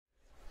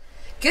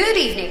Good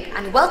evening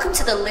and welcome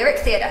to the Lyric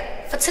Theatre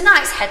for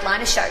tonight's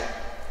headliner show.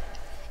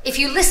 If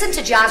you listen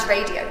to jazz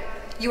radio,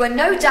 you are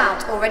no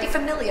doubt already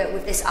familiar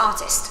with this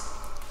artist.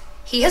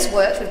 He has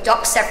worked with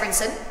Doc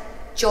Severinsen,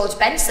 George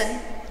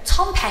Benson,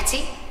 Tom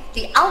Petty,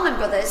 the Allman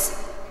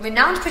Brothers,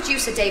 renowned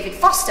producer David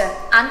Foster,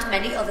 and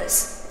many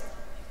others.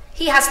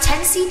 He has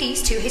 10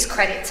 CDs to his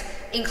credit,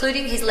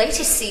 including his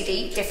latest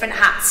CD, Different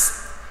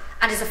Hats,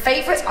 and is a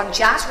favourite on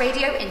jazz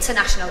radio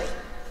internationally.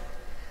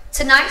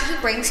 Tonight he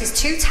brings his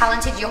two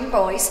talented young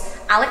boys,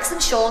 Alex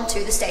and Sean,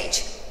 to the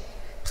stage.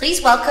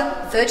 Please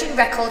welcome Virgin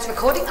Records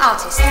recording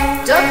artist,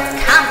 Doug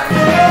Campbell.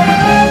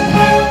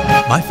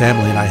 My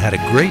family and I had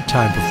a great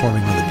time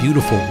performing on the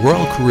beautiful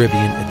Royal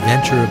Caribbean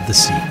Adventure of the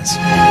Seas.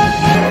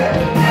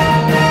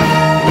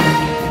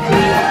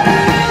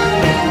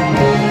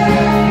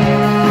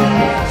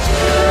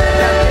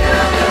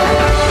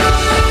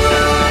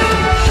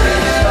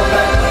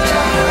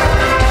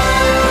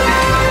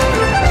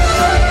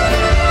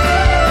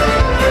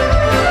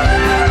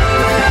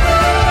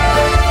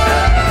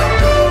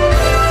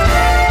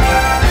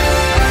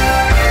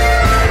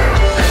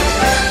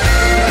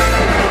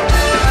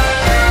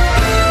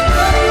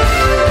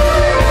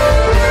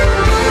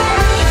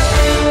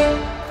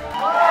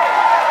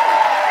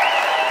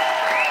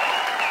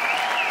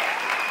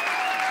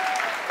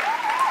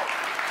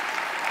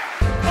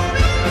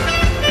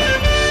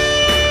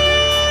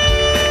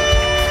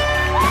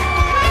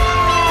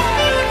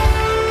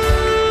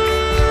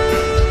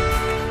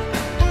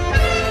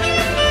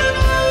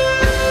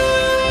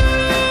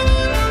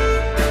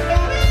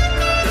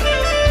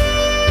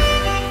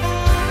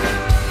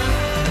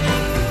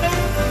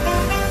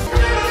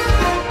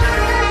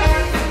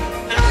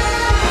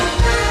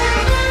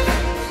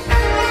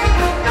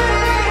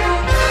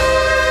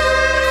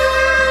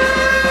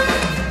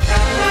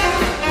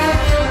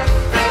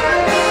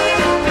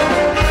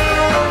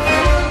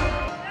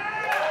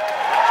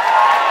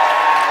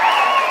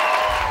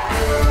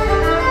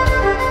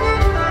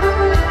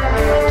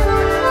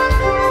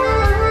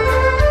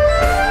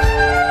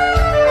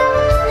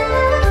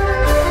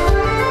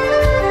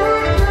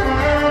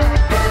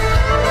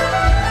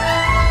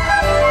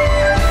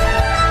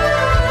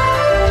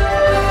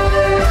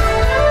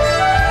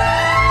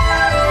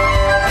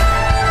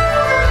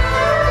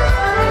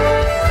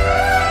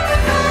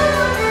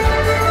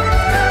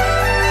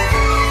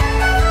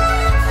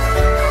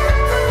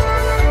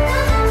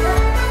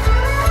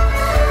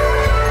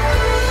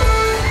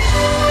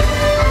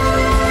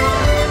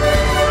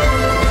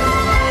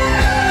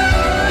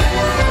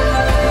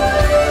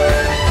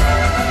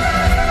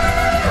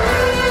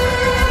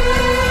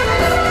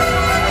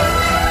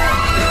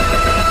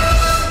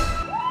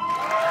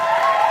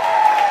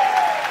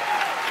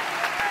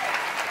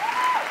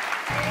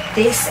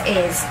 This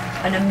is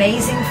an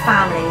amazing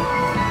family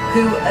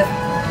who have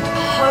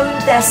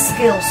honed their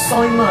skills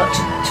so much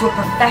to a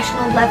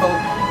professional level.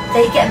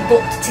 They get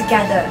booked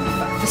together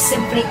for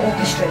symphony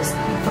orchestras,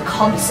 for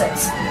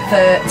concerts,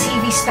 for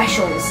TV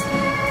specials.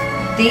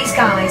 These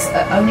guys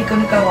are only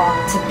going to go on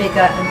to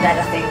bigger and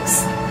better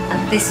things,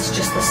 and this is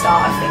just the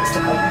start of things to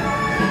come.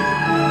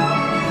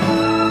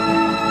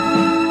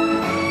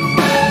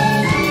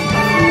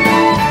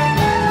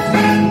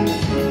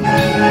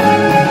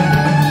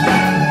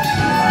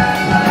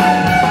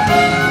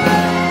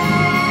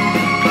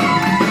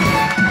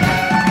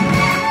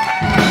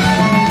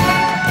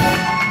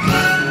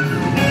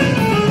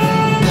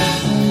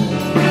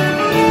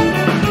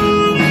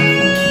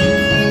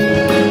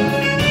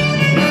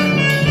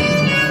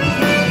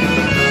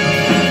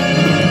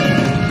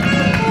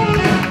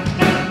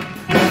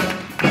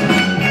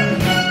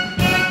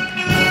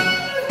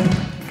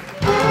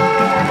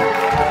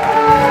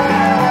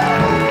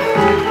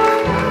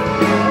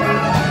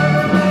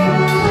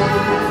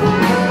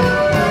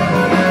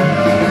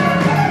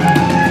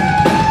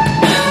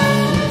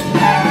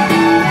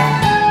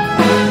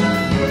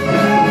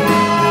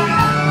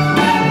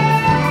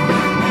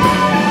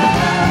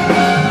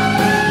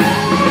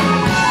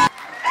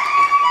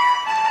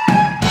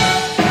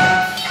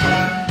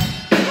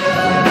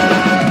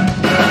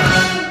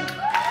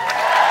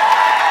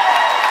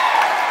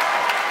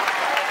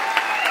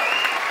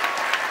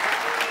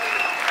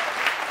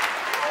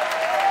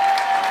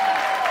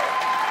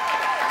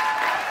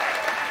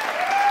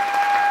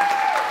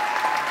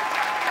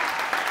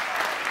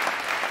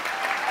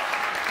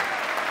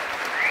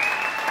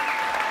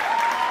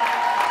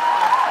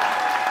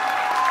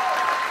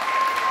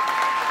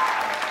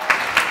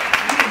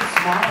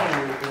 Smile a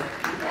little bit.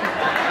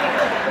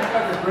 You've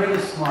got the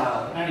greatest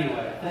smile.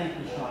 Anyway, thank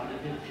you, Sean. You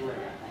did great.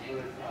 I'm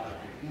very proud of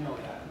you. You know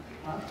that.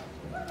 Huh?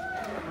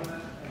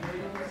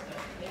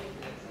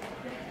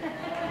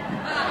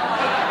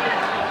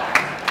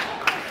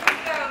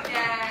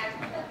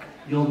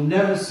 You'll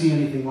never see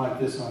anything like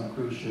this on a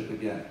cruise ship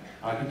again.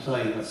 I can tell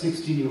you, a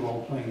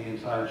 16-year-old playing the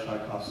entire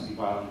Tchaikovsky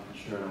Violin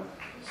Concerto.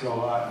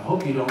 So I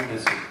hope you don't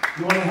miss it.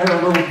 You want to hear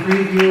a little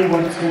preview of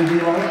what it's going to be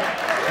like?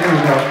 Here we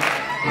go.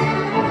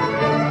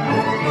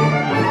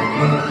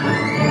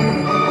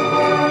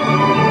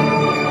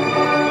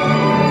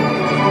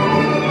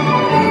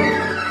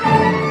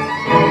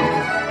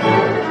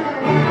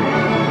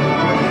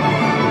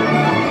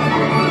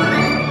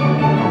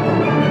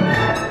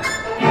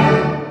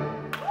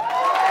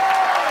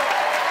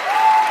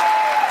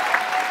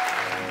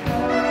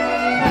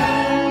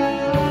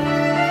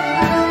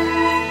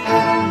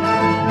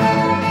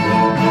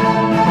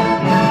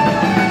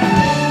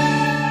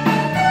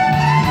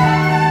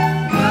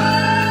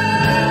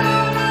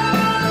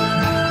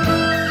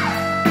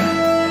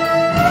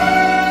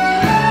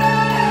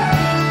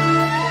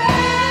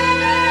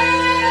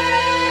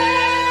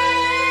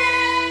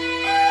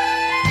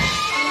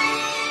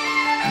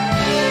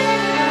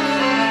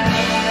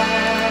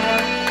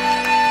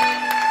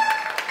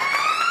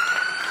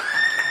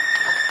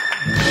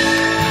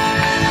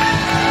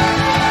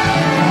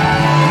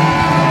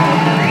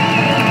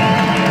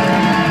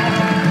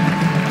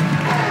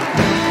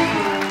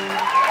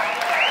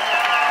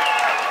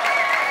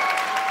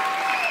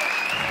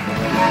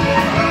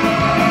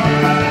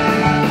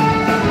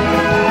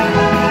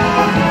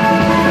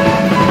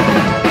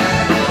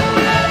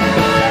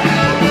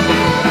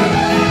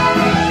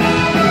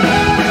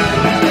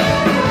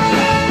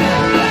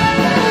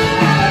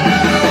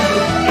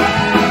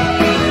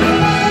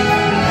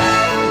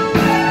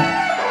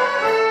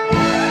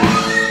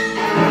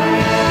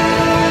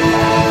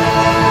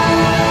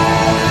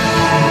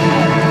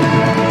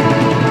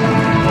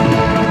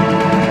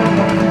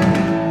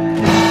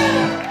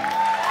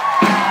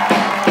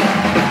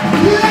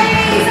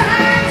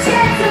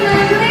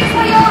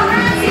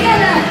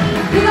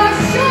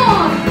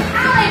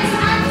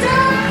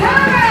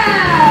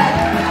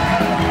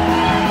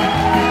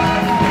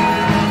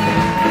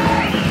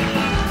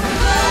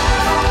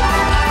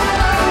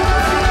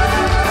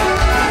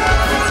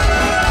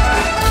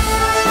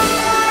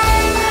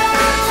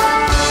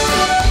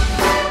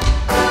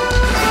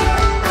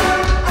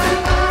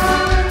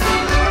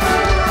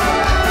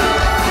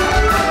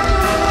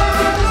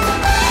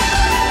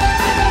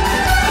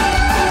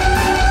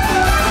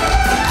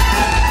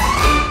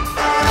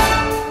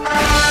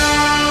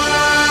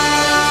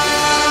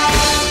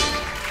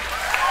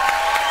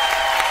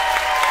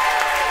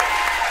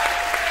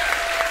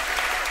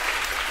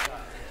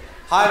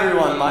 Hi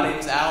everyone, my name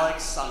is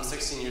Alex. I'm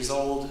 16 years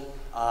old.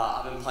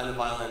 I've been playing the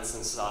violin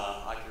since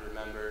I can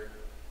remember,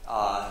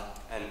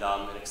 and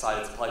I'm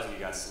excited to play for you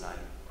guys tonight.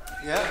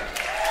 Yeah.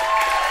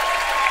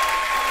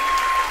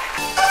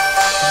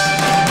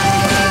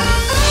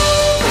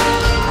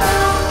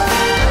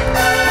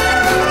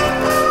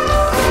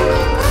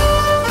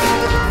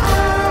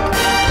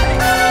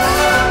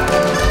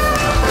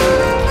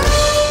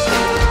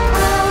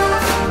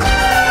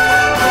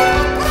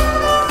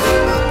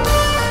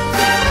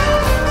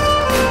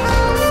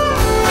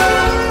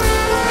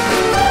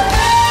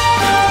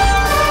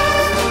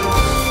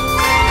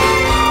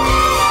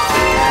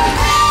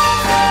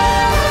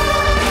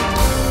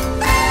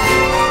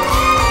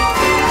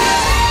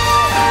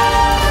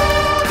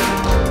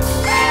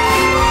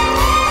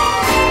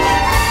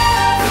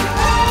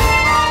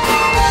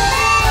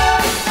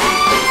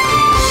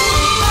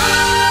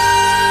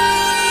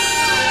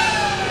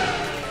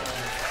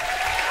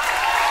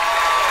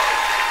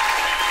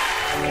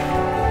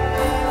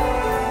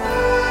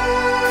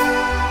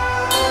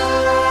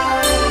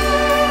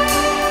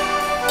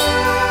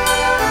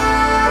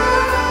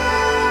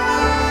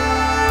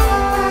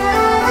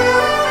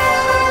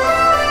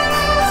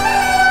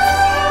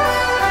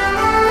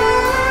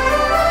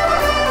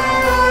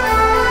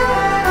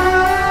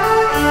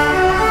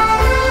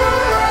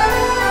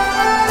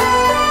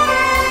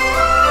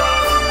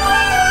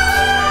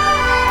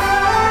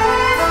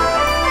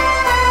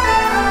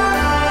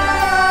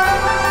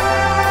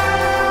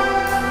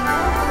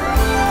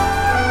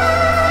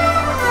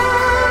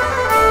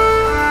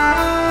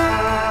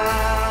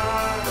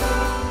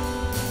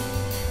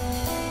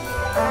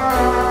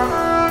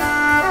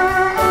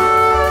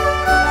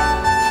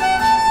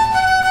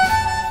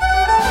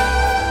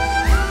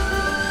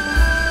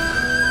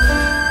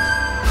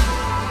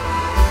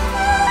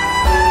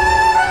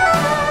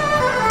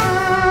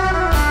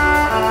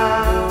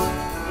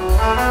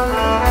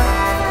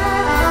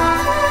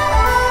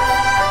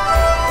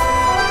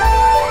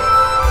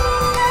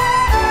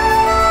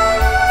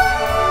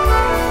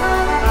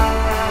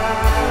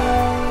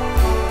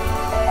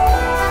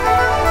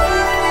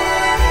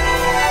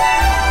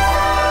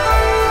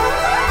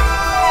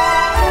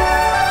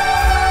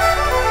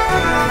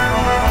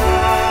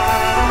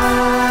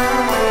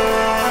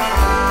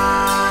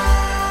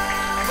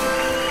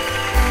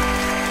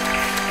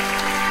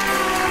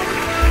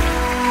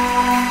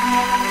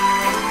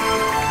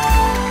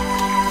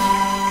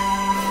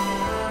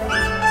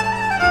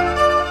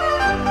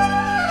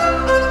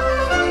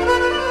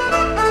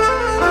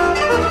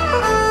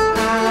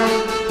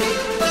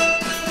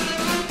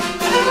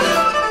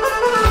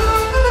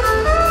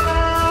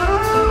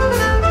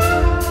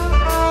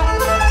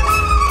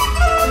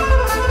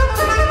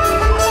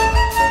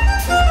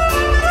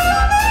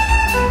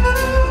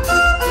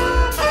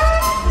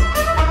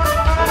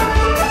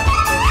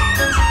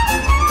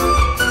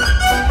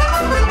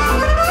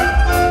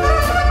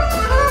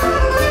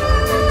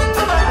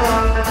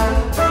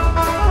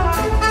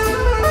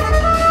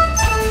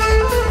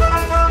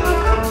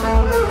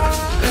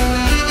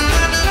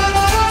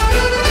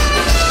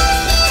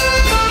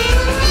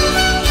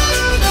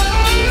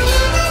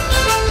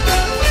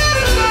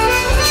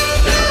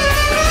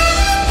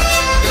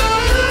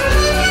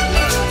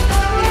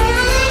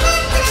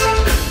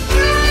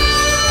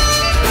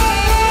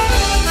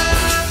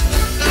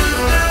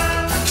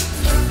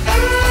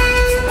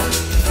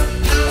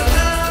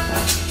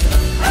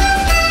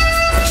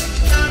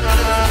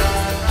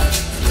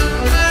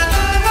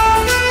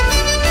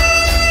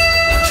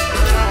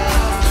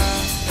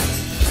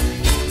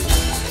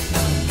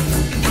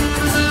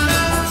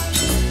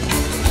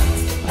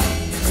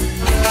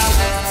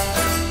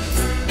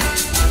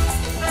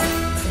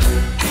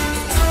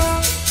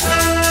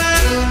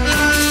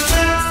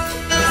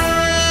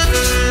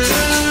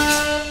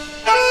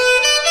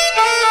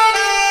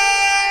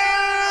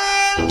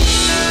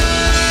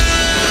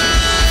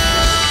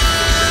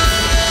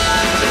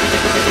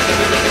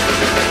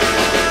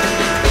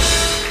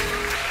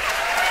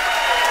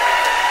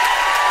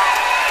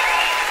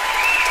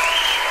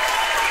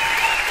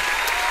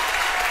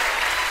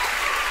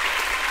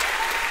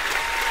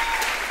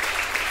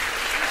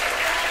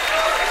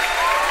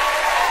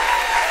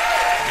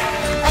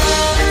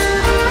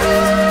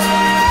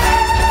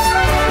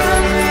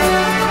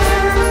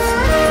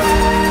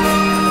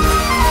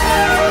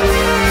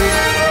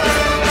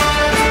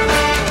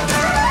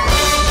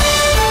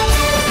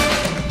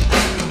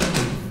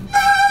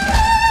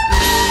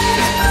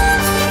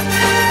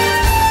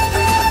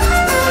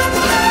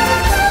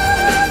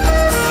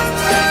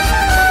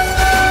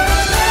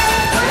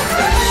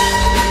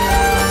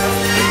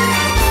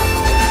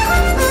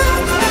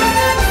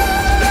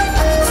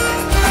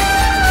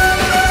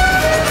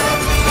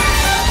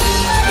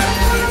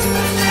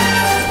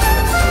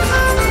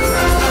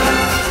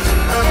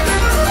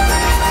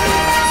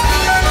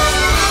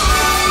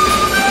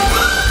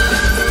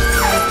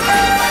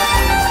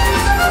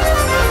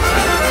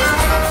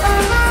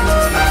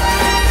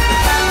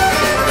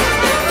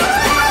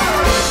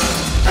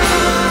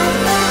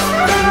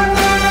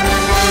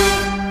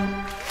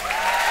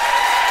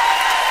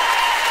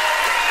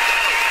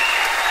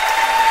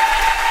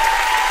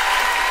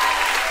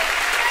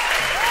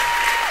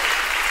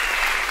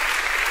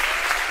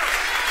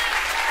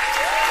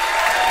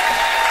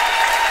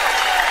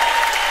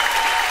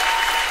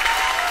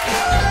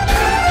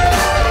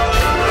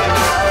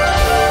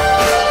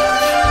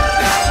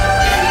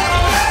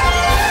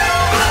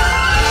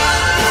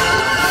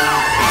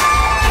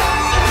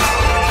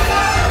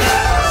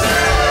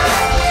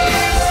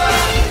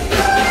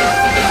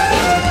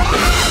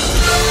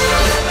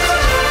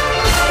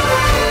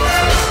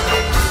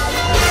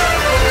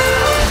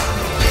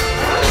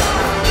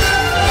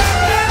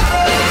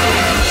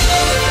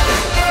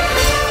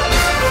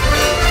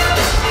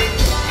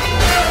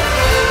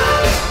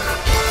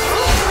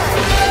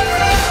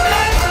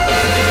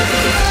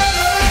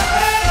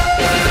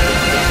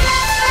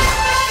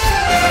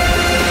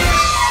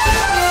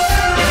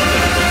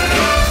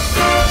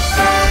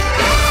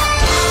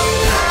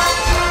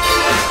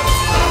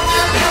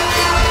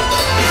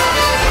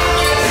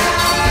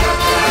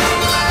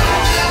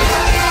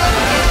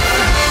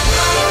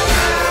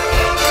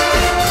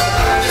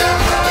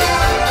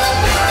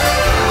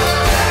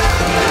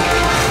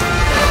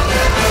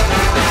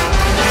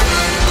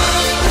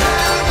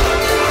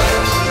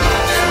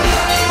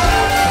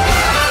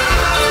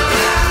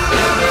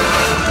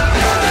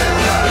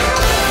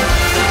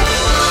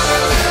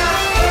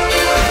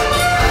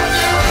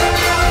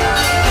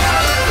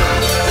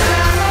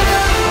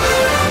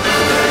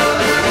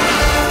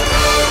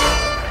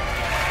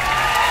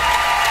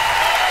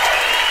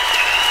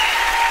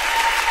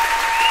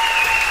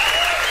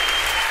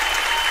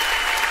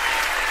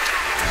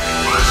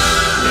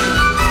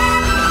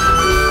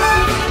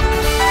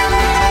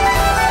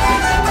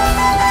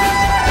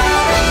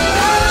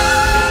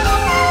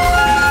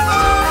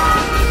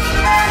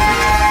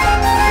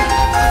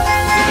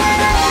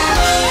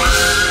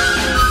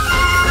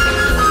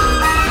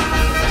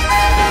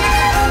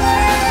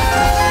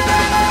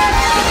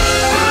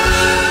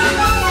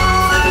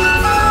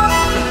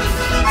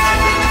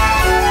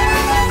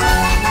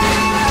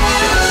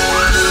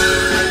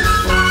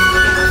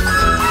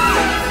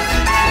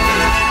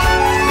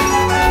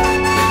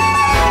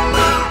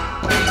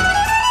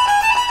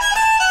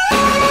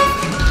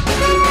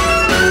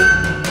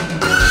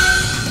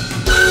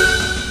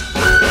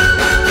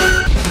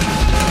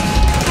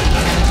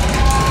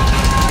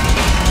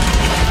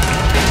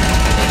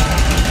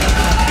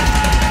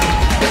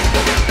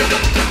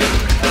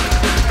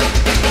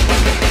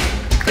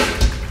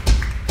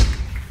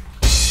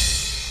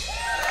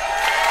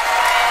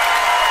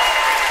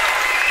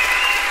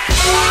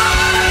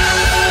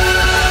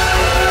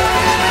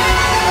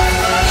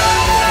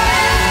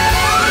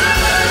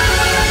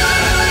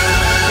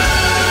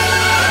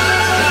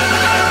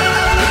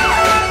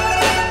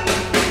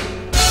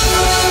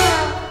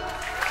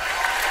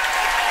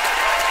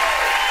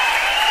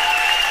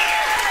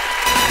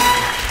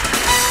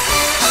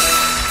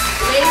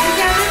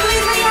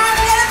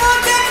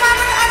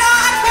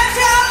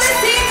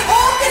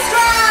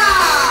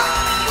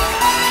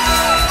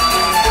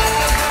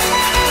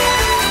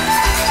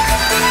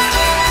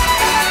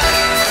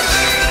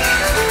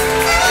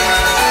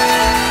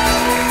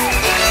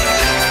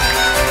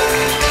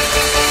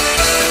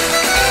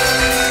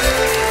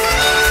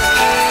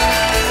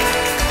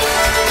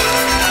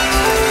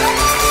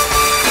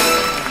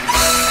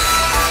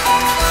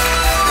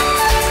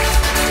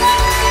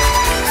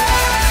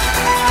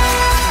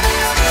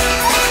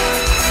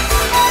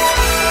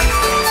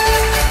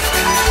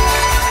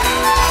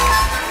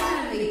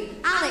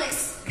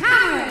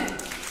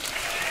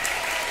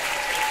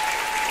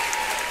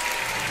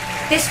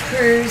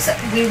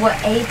 we were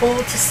able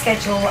to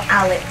schedule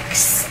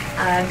Alex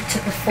to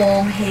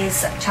perform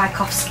his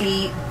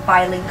Tchaikovsky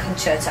Violin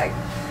Concerto.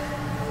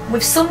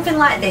 With something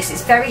like this,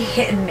 it's very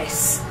hit and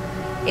miss.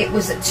 It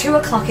was at 2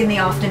 o'clock in the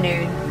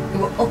afternoon, we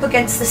were up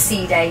against the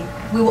sea day,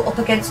 we were up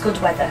against good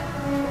weather.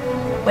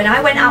 When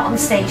I went out on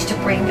stage to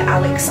bring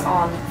Alex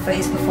on for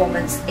his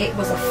performance, it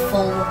was a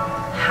full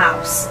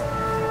house.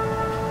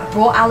 I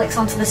brought Alex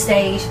onto the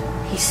stage,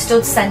 he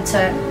stood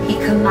centre, he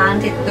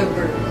commanded the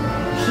room.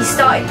 He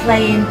started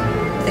playing,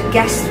 the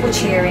guests were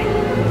cheering,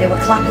 they were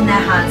clapping their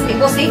hands. It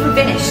wasn't even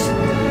finished.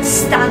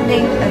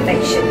 Standing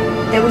ovation.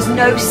 There was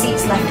no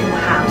seats left in the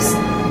house.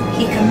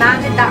 He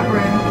commanded that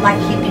room like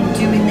he'd been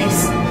doing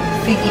this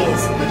for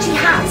years, which he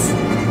has.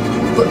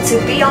 But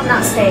to be on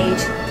that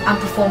stage and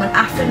perform an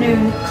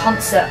afternoon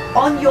concert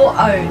on your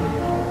own,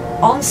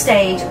 on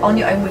stage, on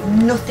your own, with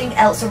nothing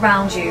else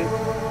around you,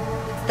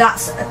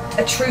 that's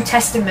a true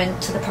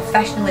testament to the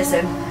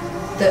professionalism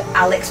that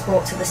Alex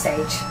brought to the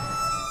stage.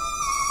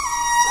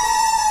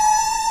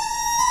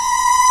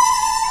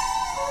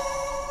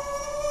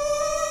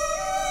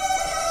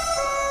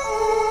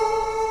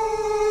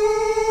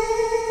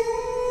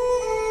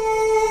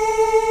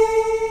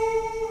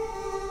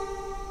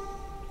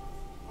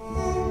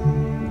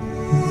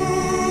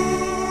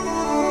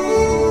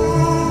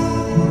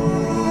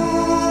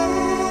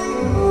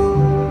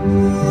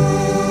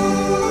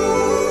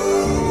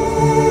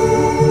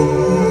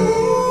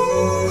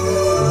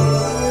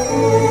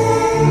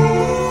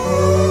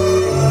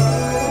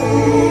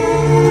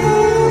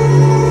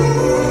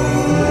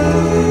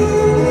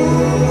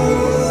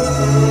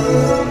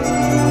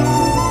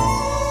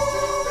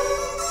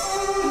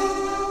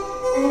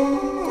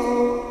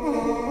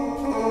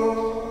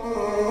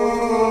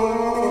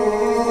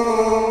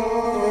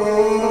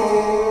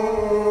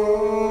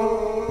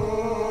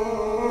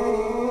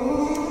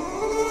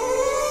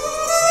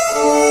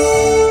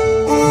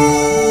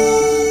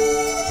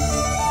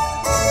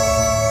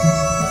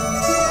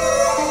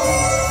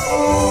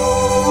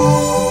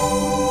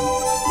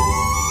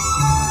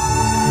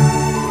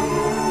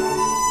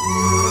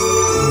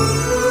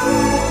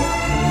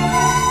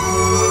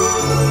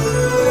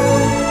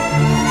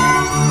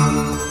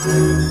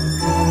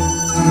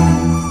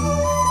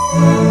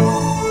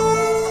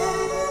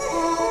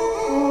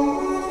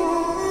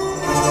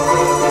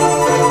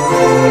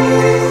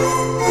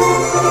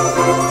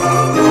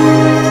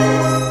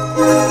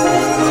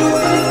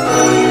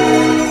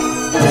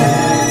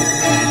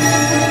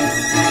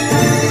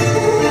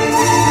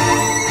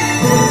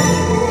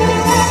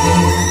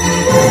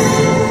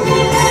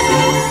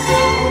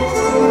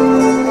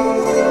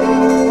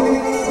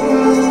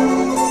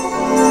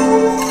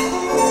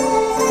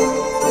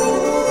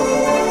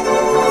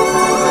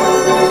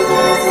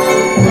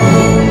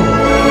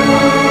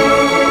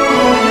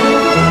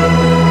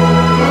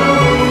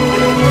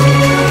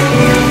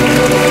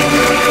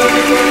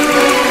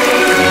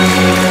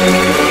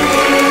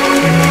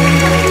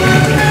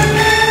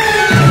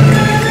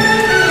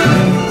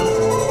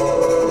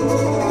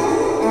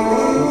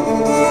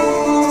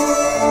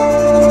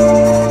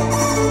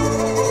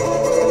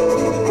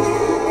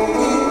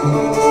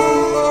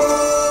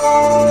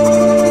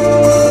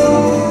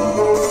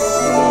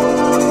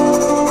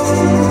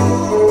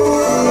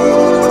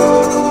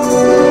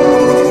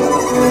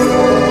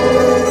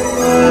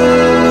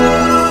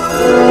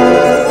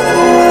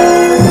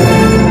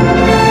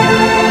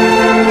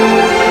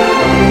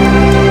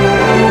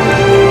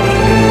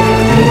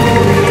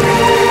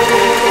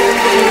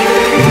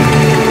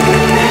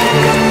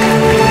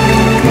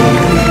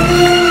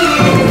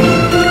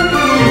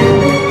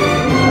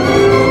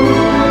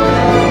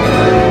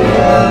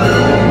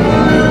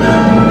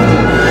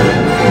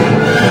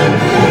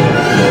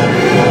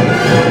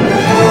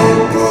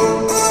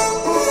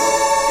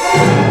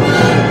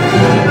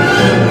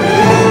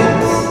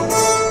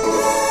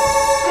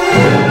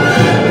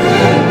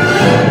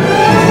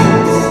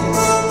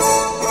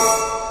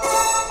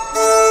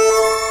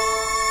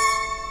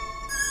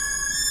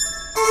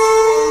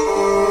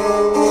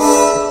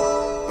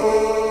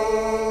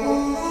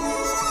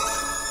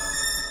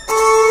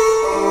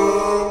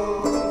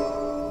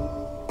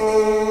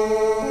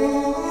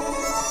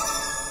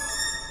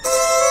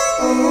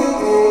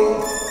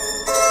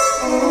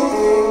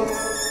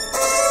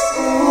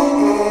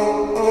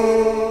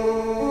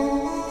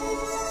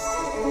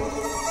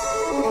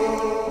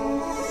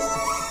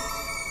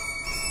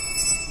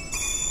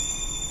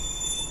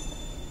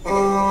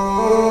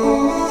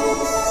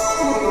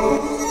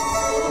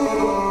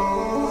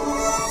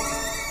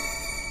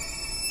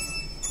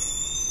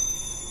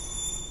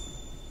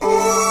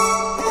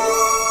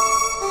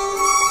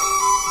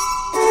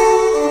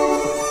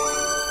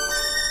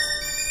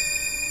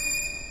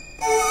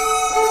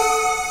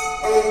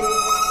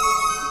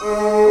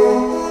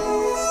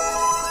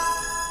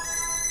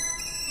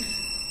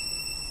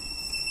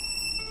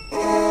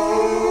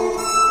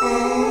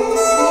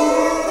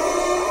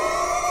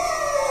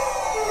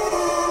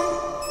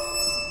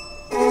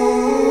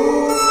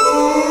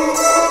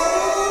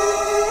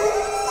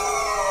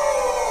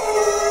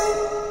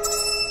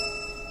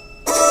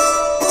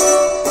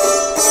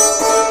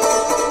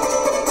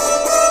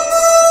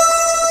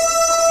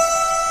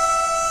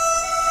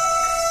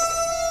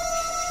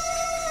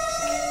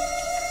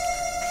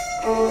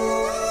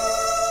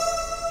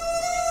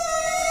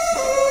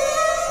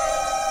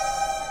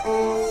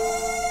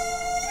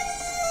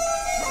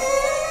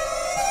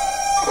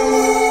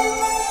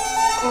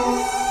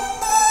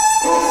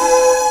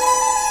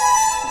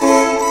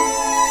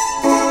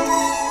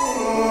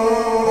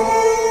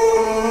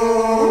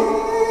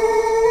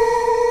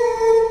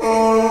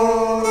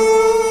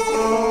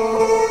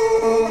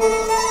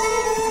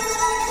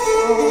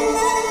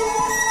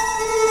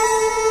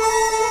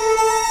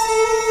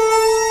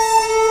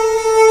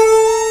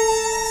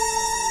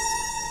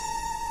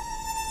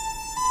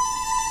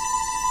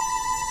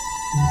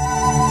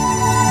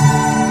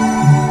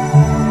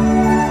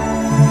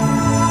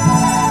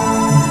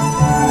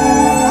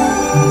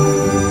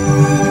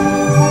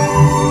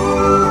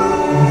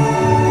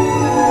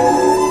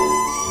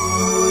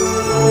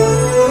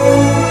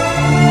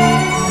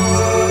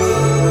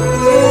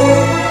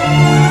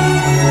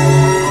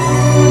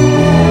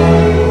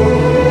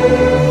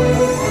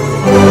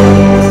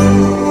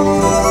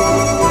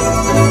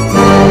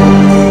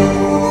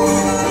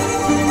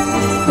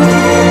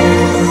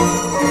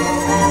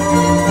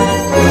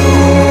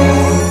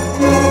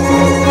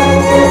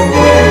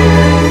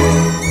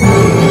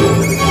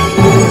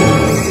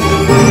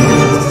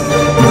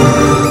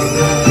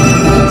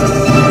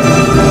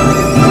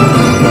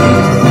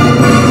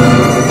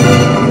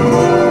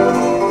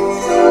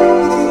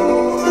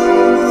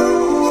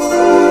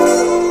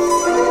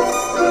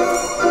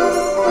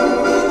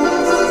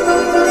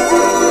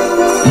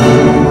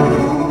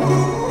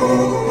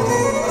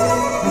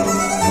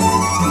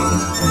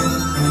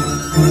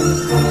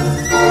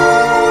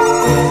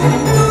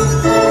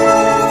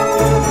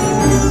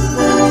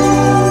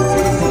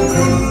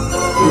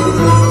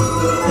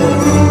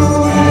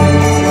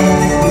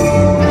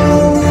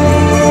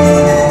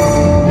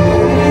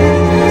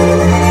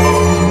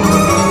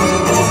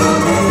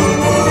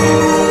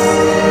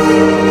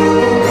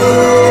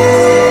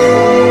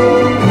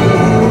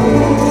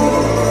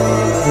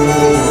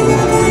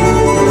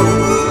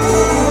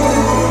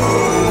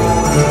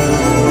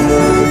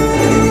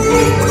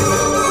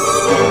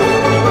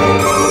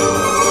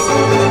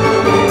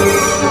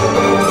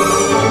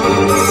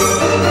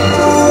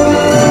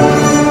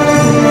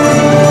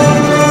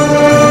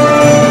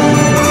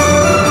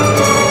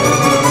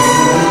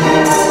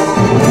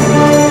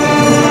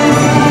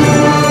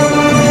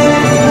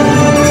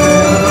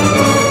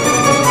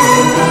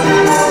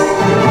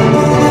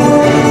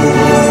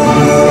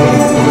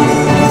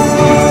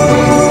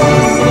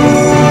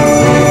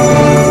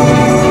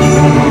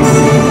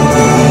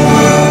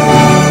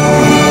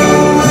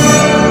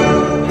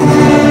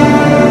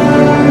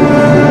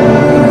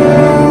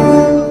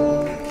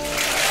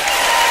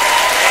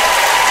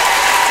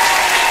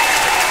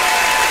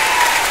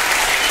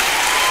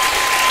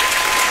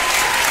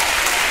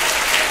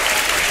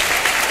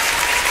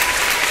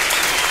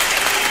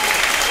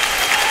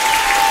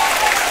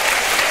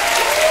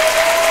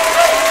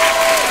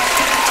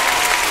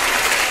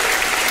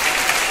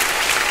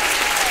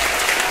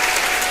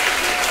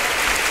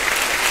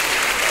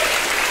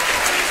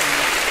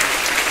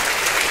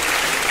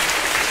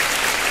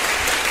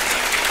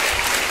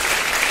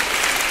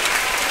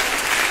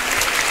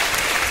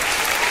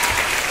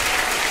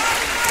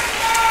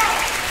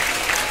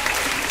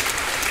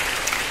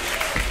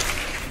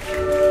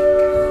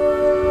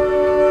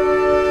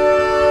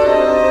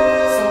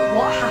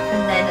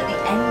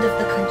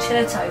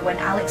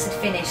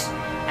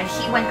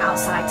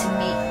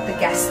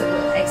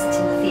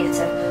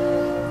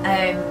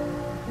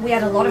 we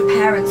had a lot of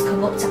parents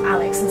come up to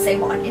Alex and say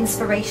what an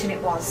inspiration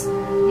it was,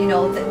 you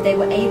know, that they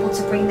were able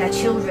to bring their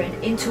children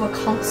into a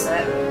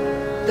concert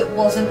that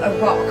wasn't a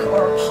rock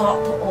or a pop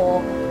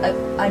or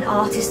an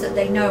artist that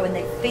they know, and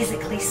they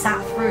physically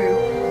sat through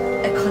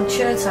a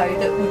concerto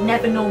that would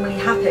never normally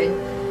happen.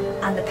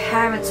 And the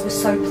parents were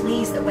so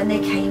pleased that when they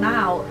came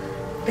out,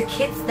 the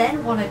kids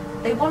then want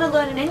to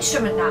learn an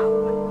instrument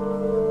now.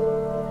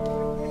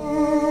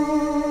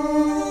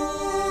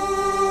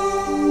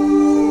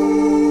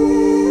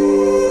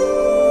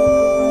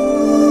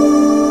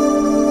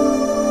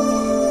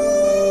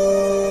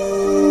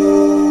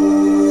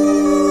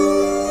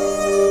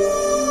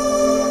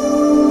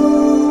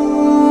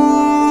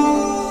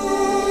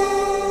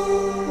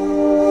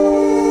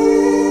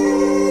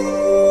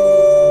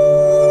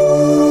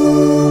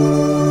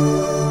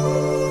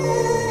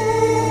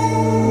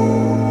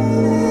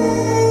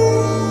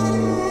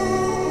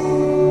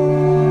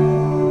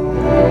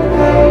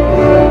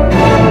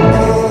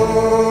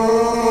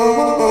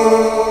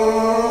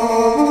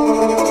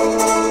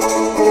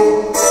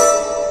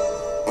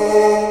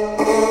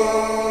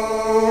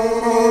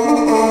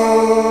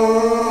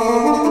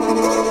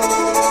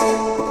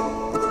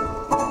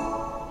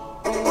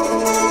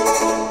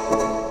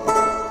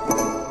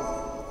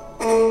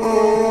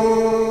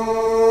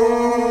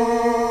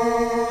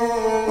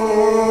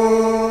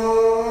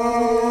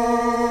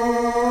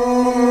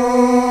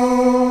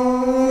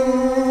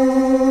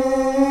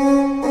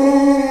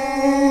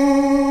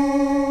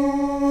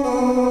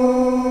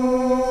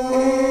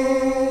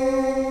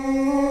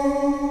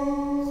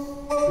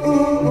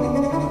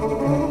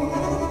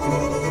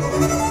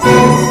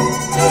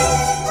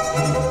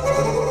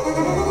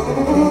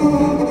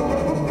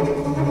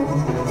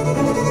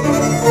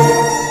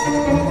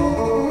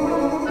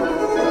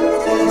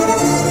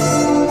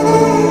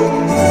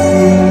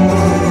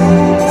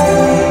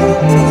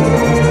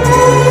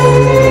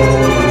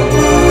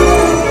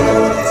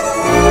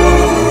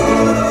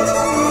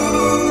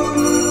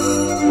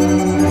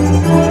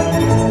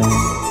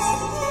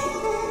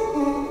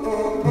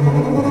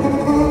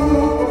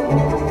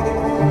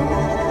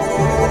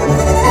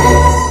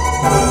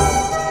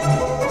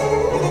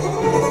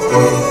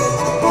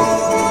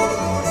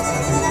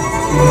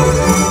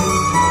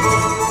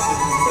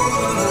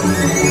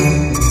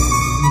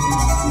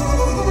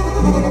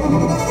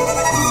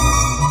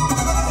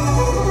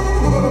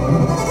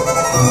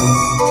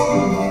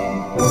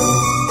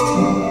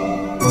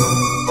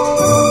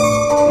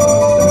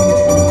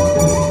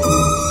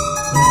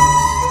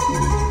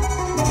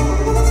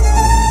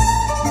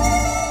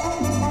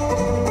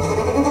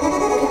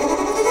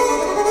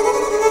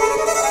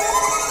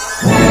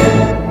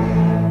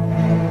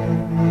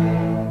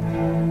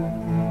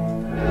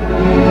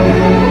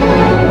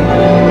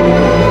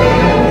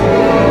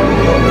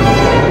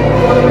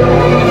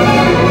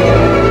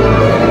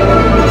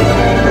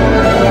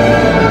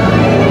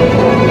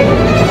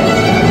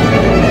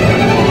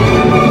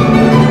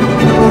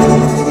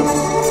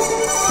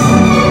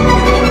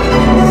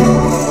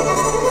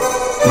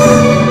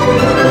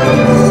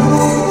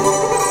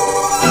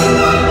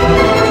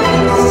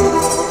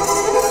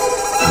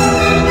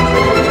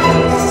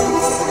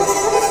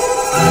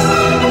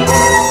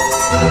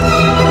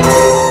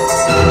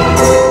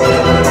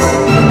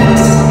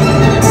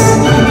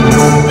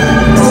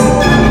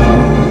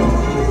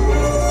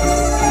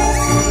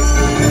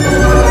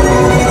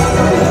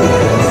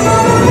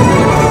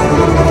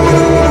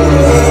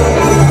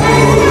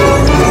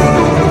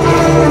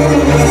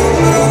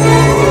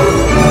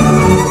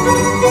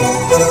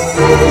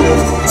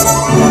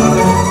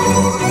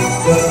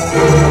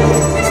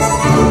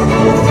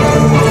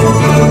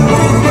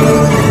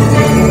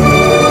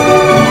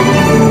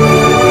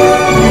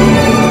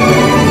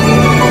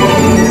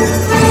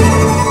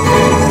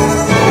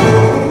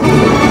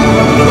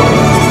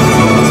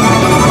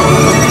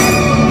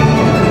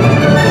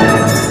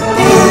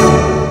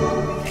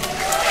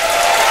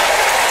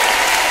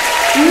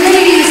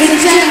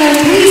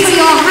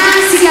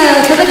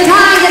 for the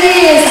guy that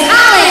is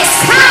Alex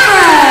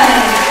Cameron.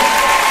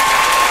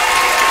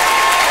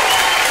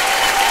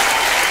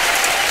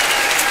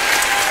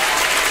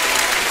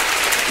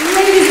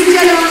 Ladies and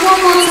gentlemen, one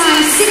more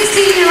time,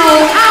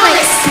 16-year-old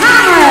Alex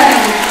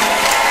Cameron.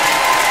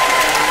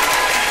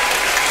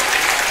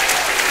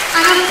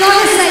 And I've got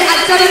to say,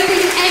 I don't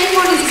think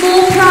anyone is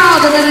more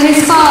prouder than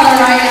his father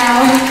right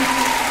now.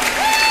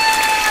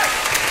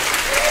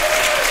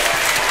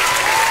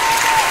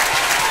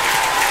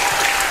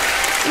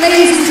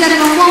 Ladies and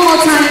gentlemen, one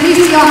more time, please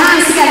put your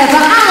hands together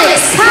for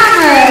Alex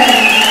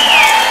Cameron.